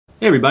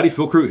Hey everybody,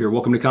 Phil Crute here.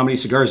 Welcome to Comedy,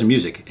 Cigars, and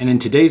Music. And in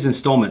today's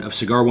installment of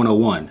Cigar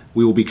 101,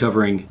 we will be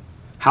covering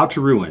how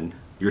to ruin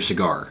your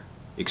cigar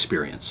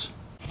experience.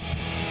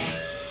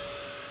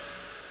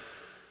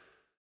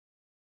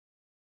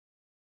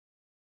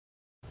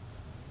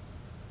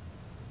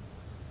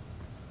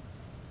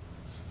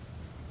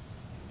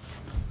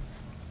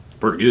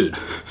 Pretty good.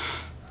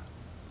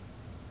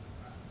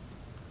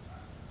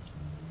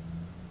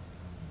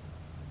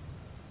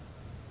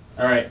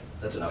 Alright,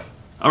 that's enough.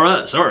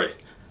 Alright, sorry.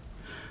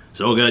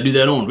 So I gotta do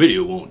that on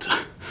video once.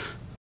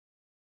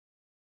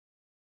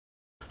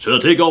 Should I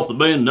take off the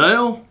band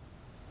now?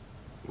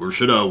 Or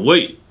should I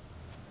wait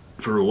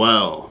for a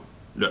while?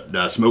 Do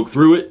I smoke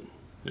through it?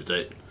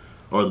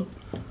 Are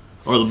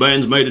the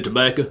bands made of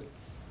tobacco?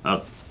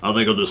 I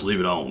think I'll just leave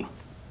it on.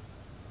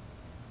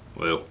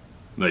 Well,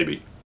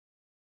 maybe.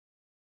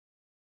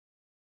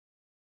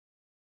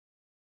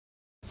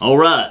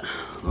 Alright,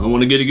 I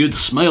want to get a good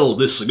smell of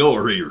this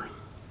cigar here.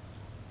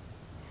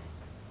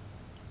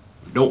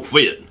 Don't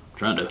fit.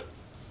 I'm trying to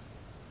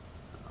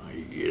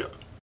get up.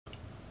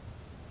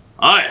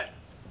 Alright.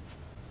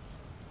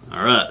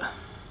 Alright.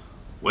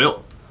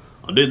 Well,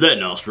 I did that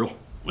nostril.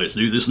 Let's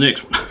do this next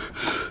one.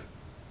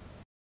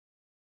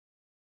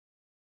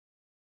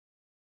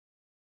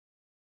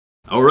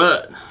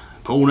 Alright.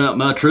 Pulling out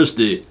my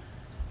trusty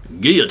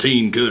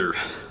guillotine cutter.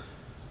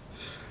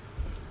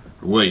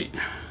 Wait.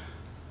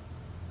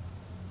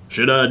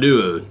 Should I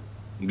do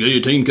a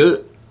guillotine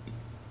cut?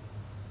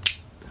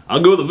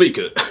 I'll go with a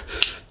V-cut.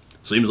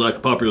 Seems like the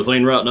popular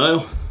thing right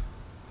now.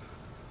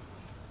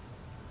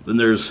 Then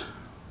there's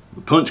the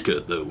punch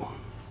cut though.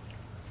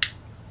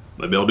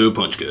 Maybe I'll do a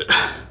punch cut.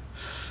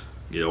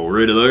 Get all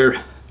ready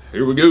there.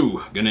 Here we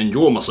go. Gonna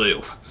enjoy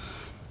myself.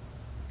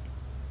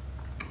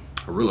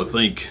 I really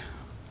think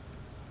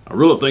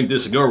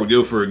this cigar would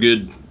go for a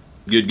good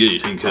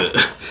guillotine cut.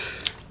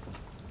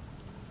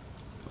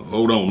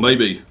 Hold on,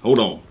 hold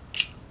on.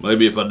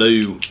 Maybe if I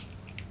do,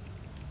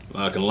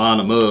 I can line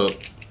them up.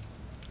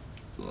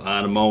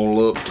 Line them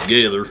all up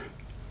together.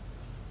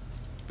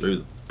 There's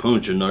a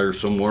punch in there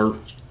somewhere.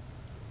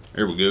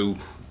 There we go.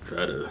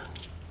 Try to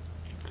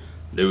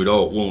do it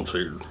all at once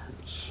here.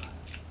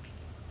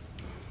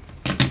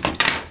 I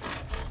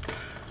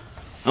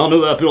don't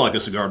know that I feel like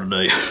a cigar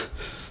today.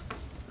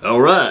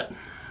 Alright,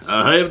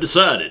 I have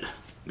decided. I'm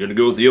gonna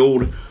go with the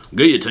old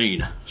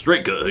guillotine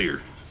straight cut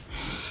here.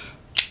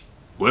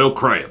 Well,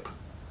 crap.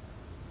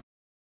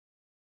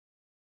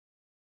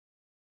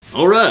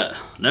 Alright,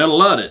 now to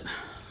light it.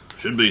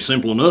 Should be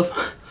simple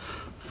enough.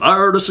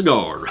 Fire the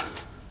cigar.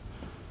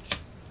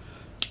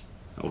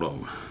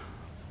 Hold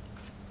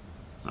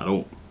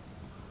on.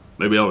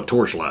 Maybe I ought to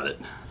torchlight it.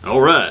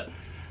 Alright.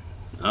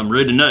 I'm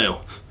ready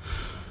now.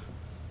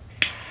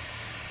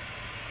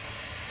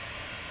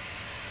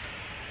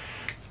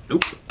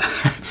 Nope.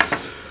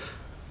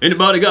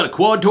 Anybody got a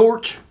quad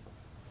torch?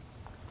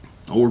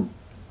 Or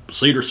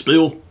cedar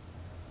spill?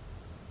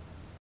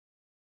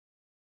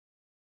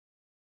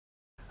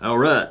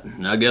 Alright,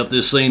 I got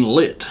this thing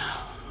lit.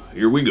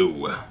 Here we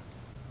go.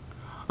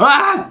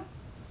 Ah!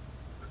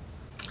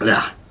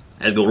 Ah,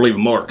 that's gonna leave a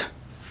mark.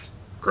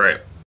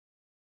 Crap.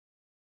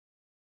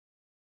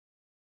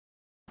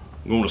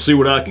 I'm gonna see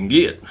what I can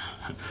get.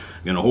 I'm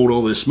gonna hold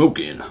all this smoke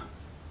in.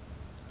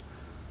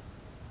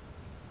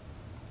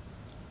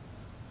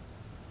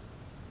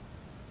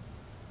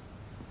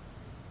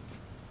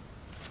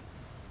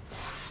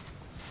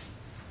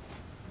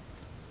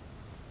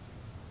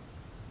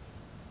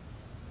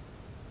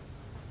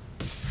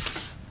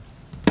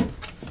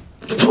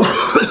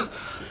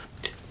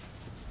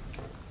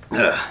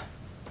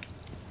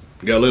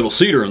 Got a little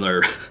cedar in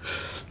there.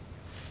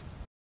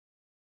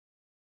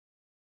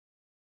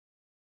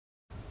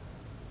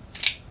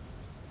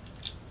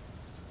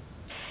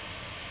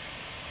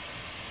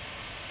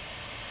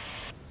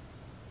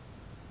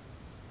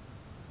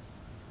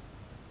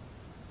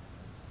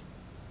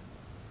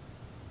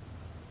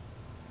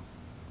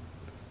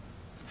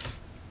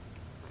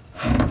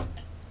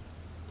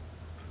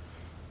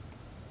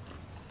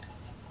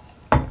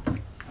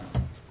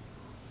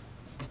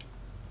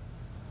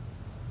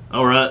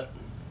 Alright.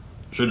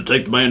 Should I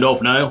take the band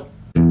off now?